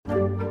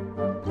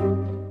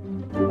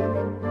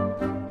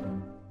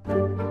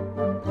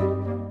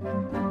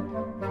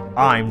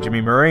I'm Jimmy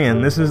Murray,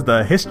 and this is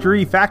the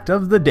History Fact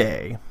of the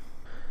Day.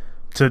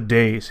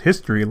 Today's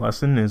history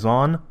lesson is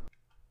on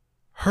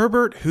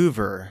Herbert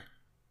Hoover.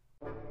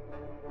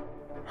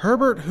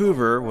 Herbert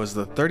Hoover was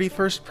the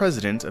 31st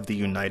President of the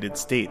United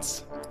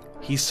States.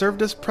 He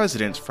served as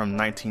President from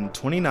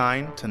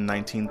 1929 to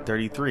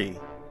 1933.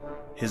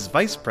 His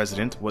Vice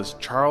President was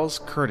Charles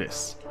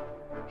Curtis.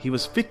 He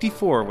was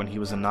 54 when he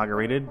was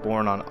inaugurated,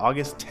 born on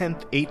August 10,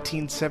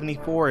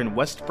 1874 in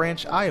West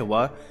Branch,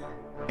 Iowa,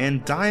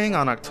 and dying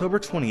on October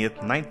 20,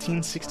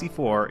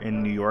 1964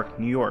 in New York,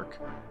 New York.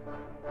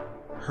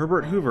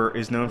 Herbert Hoover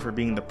is known for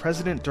being the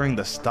president during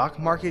the stock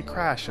market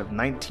crash of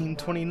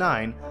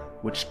 1929,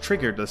 which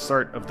triggered the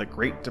start of the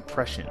Great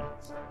Depression.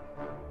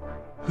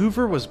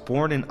 Hoover was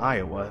born in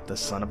Iowa, the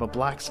son of a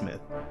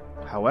blacksmith.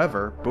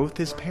 However, both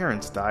his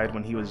parents died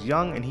when he was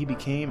young and he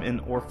became an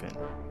orphan.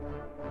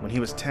 When he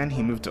was 10,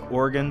 he moved to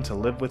Oregon to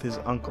live with his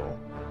uncle.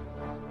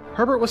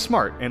 Herbert was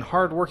smart and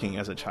hard-working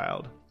as a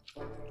child.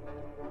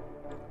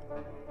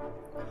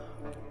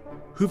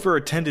 Hoover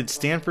attended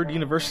Stanford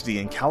University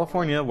in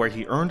California, where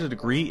he earned a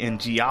degree in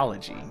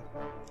geology.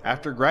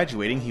 After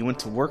graduating, he went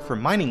to work for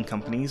mining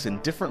companies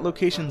in different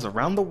locations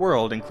around the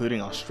world, including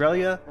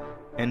Australia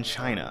and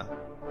China.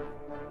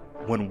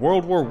 When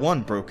World War I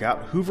broke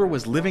out, Hoover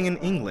was living in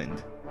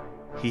England.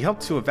 He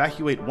helped to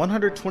evacuate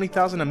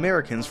 120,000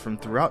 Americans from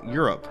throughout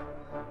Europe.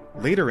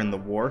 Later in the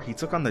war, he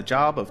took on the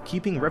job of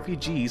keeping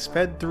refugees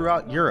fed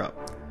throughout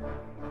Europe.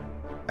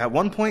 At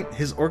one point,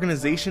 his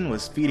organization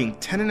was feeding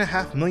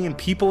 10.5 million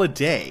people a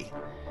day.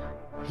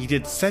 He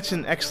did such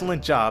an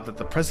excellent job that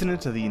the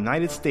President of the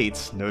United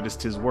States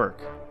noticed his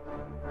work.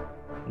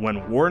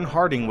 When Warren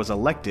Harding was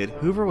elected,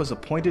 Hoover was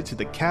appointed to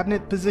the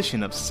cabinet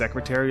position of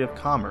Secretary of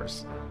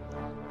Commerce.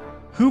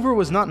 Hoover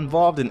was not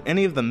involved in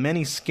any of the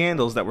many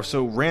scandals that were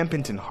so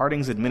rampant in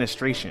Harding's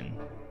administration.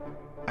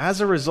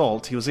 As a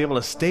result, he was able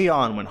to stay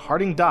on when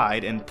Harding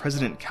died and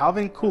President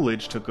Calvin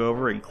Coolidge took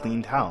over and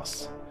cleaned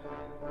house.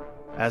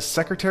 As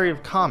Secretary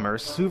of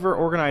Commerce, Hoover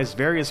organized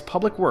various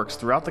public works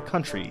throughout the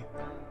country.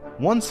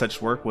 One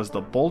such work was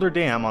the Boulder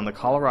Dam on the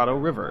Colorado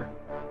River.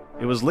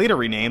 It was later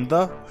renamed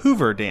the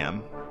Hoover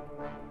Dam.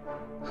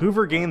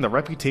 Hoover gained the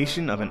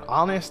reputation of an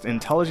honest,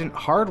 intelligent,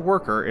 hard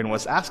worker and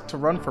was asked to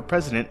run for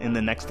president in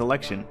the next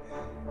election.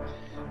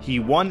 He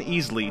won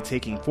easily,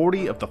 taking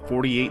 40 of the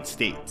 48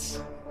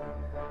 states.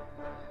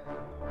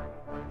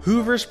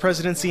 Hoover's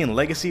presidency and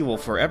legacy will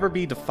forever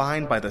be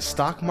defined by the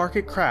stock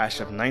market crash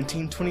of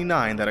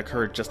 1929 that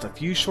occurred just a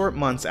few short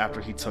months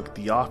after he took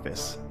the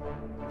office.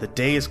 The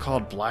day is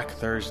called Black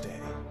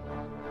Thursday.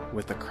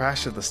 With the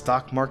crash of the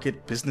stock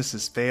market,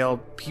 businesses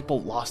failed,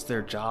 people lost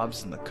their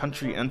jobs, and the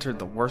country entered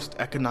the worst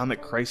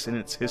economic crisis in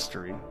its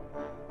history.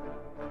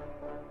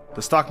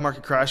 The stock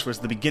market crash was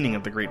the beginning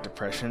of the Great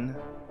Depression.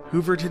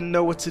 Hoover didn't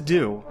know what to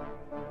do.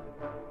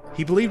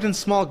 He believed in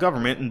small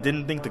government and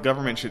didn't think the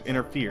government should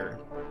interfere.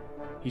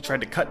 He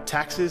tried to cut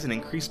taxes and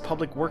increase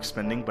public work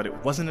spending, but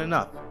it wasn't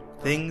enough.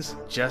 Things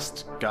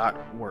just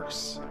got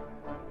worse.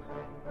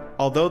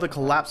 Although the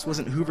collapse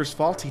wasn't Hoover's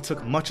fault, he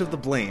took much of the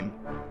blame.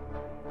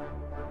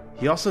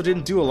 He also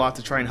didn't do a lot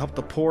to try and help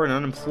the poor and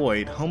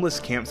unemployed. Homeless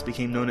camps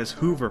became known as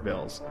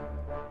Hoovervilles.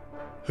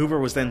 Hoover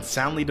was then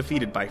soundly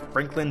defeated by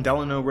Franklin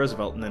Delano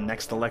Roosevelt in the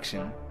next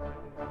election.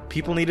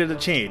 People needed a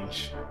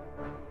change,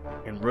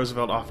 and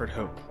Roosevelt offered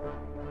hope.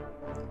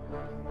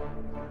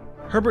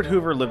 Herbert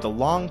Hoover lived a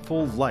long,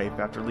 full life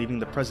after leaving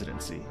the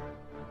presidency.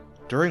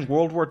 During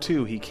World War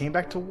II, he came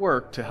back to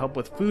work to help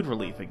with food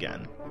relief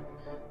again.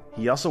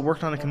 He also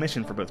worked on a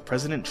commission for both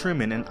President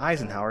Truman and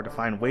Eisenhower to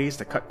find ways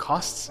to cut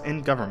costs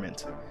in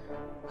government.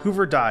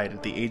 Hoover died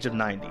at the age of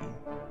 90.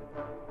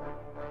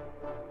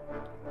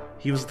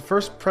 He was the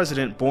first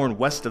president born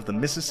west of the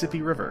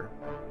Mississippi River.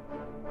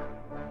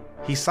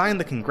 He signed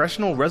the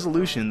congressional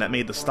resolution that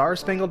made the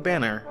Star-Spangled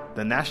Banner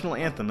the national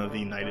anthem of the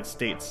United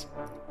States.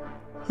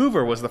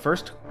 Hoover was the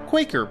first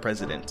Quaker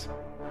president.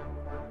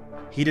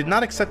 He did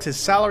not accept his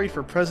salary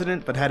for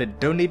president but had it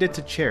donated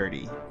to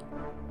charity.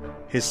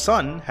 His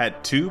son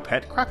had 2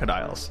 pet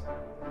crocodiles.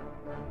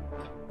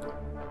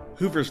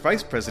 Hoover's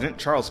vice president,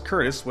 Charles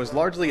Curtis, was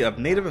largely of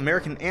Native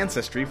American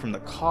ancestry from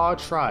the Kaw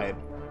tribe.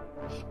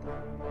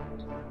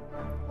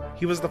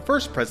 He was the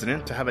first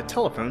president to have a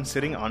telephone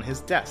sitting on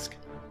his desk.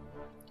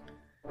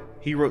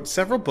 He wrote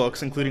several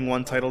books, including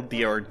one titled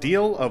The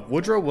Ordeal of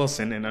Woodrow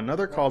Wilson and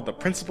another called The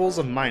Principles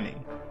of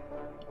Mining.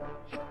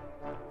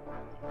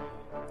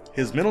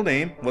 His middle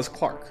name was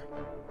Clark.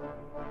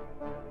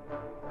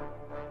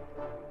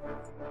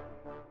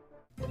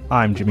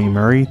 I'm Jimmy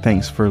Murray.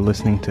 Thanks for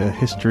listening to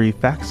History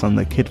Facts on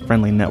the Kid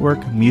Friendly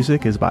Network.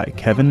 Music is by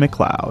Kevin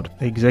MacLeod.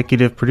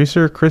 Executive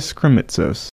producer Chris Kremitzos.